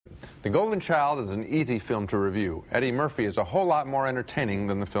The Golden Child is an easy film to review. Eddie Murphy is a whole lot more entertaining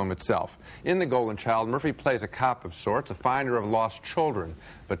than the film itself. In The Golden Child, Murphy plays a cop of sorts, a finder of lost children.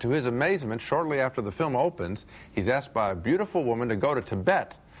 But to his amazement, shortly after the film opens, he's asked by a beautiful woman to go to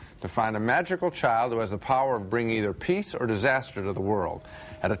Tibet to find a magical child who has the power of bringing either peace or disaster to the world.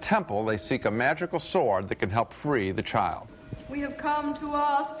 At a temple, they seek a magical sword that can help free the child. We have come to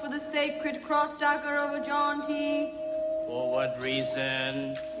ask for the sacred cross dagger of Ajanti. For what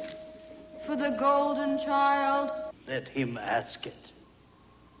reason? For the Golden Child. Let him ask it.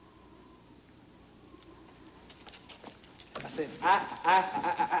 I said,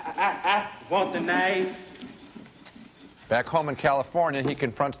 I want the knife. Back home in California, he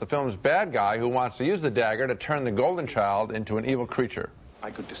confronts the film's bad guy who wants to use the dagger to turn the Golden Child into an evil creature. I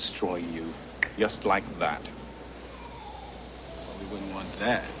could destroy you, just like that. Well, we wouldn't want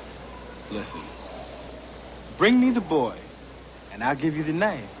that. Listen, bring me the boy, and I'll give you the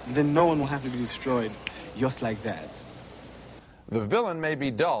knife, and then no one will have to be destroyed, just like that. The villain may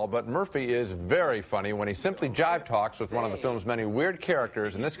be dull, but Murphy is very funny when he simply jive talks with one of the film's many weird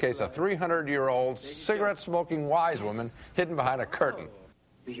characters, in this case a 300-year-old, cigarette-smoking wise woman hidden behind a curtain.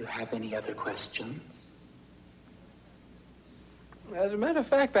 Do you have any other questions? As a matter of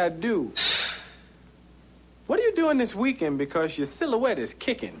fact, I do. What are you doing this weekend, because your silhouette is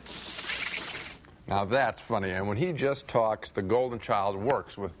kicking? Now that's funny, and when he just talks, The Golden Child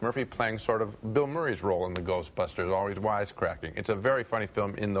works, with Murphy playing sort of Bill Murray's role in the Ghostbusters, always wisecracking. It's a very funny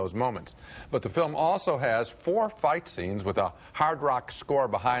film in those moments. But the film also has 4 fight scenes with a hard rock score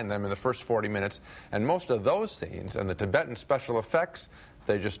behind them in the first 40 minutes, and most of those scenes and the Tibetan special effects,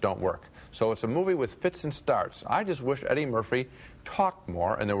 they just don't work. So it's a movie with fits and starts. I just wish Eddie Murphy talked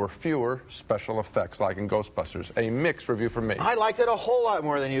more and there were fewer special effects like in Ghostbusters. A mixed review from me. I liked it a whole lot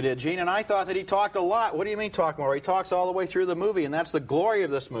more than you did, Gene, and I thought that he talked a lot. What do you mean talk more? He talks all the way through the movie, and that's the glory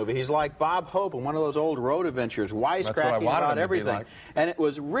of this movie. He's like Bob Hope in one of those old road adventures, wisecracking about everything. Like. And it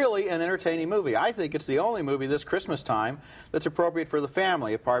was really an entertaining movie. I think it's the only movie this Christmas time that's appropriate for the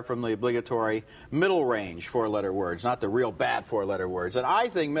family, apart from the obligatory middle range 4-letter words, not the real bad 4-letter words. And I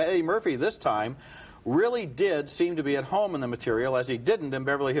think Eddie Murphy this time really did seem to be at home in the material, as he didn't in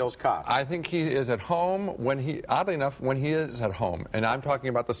Beverly Hills Cop. I think he is at home when he, oddly enough, when he is at home, and I'm talking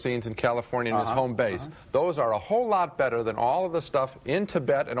about the scenes in California in his home base, those are a whole lot better than all of the stuff in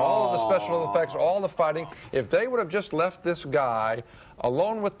Tibet and all of the special effects, all the fighting. If they would have just left this guy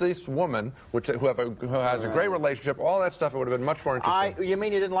alone with this woman, who has a great relationship, all that stuff, it would have been much more interesting. You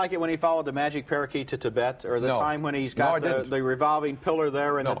mean you didn't like it when he followed the magic parakeet to Tibet, or the time when he's got the revolving pillar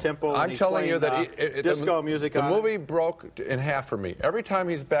there in the temple? I'm telling you that disco music. The movie broke in half for me. Every time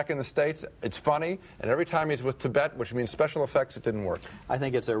he's back in the States, it's funny, and every time he's with Tibet, which means special effects, it didn't work. I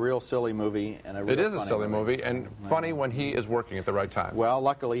think it's a real silly movie and a real It is a silly movie and funny when he is working at the right time. Well,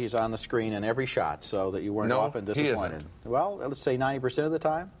 luckily he's on the screen in every shot, so that you weren't often disappointed. He isn't. Well, let's say 90% of the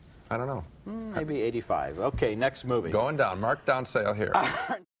time. I don't know. Maybe 85. Okay, next movie. Going down. Mark down sale here.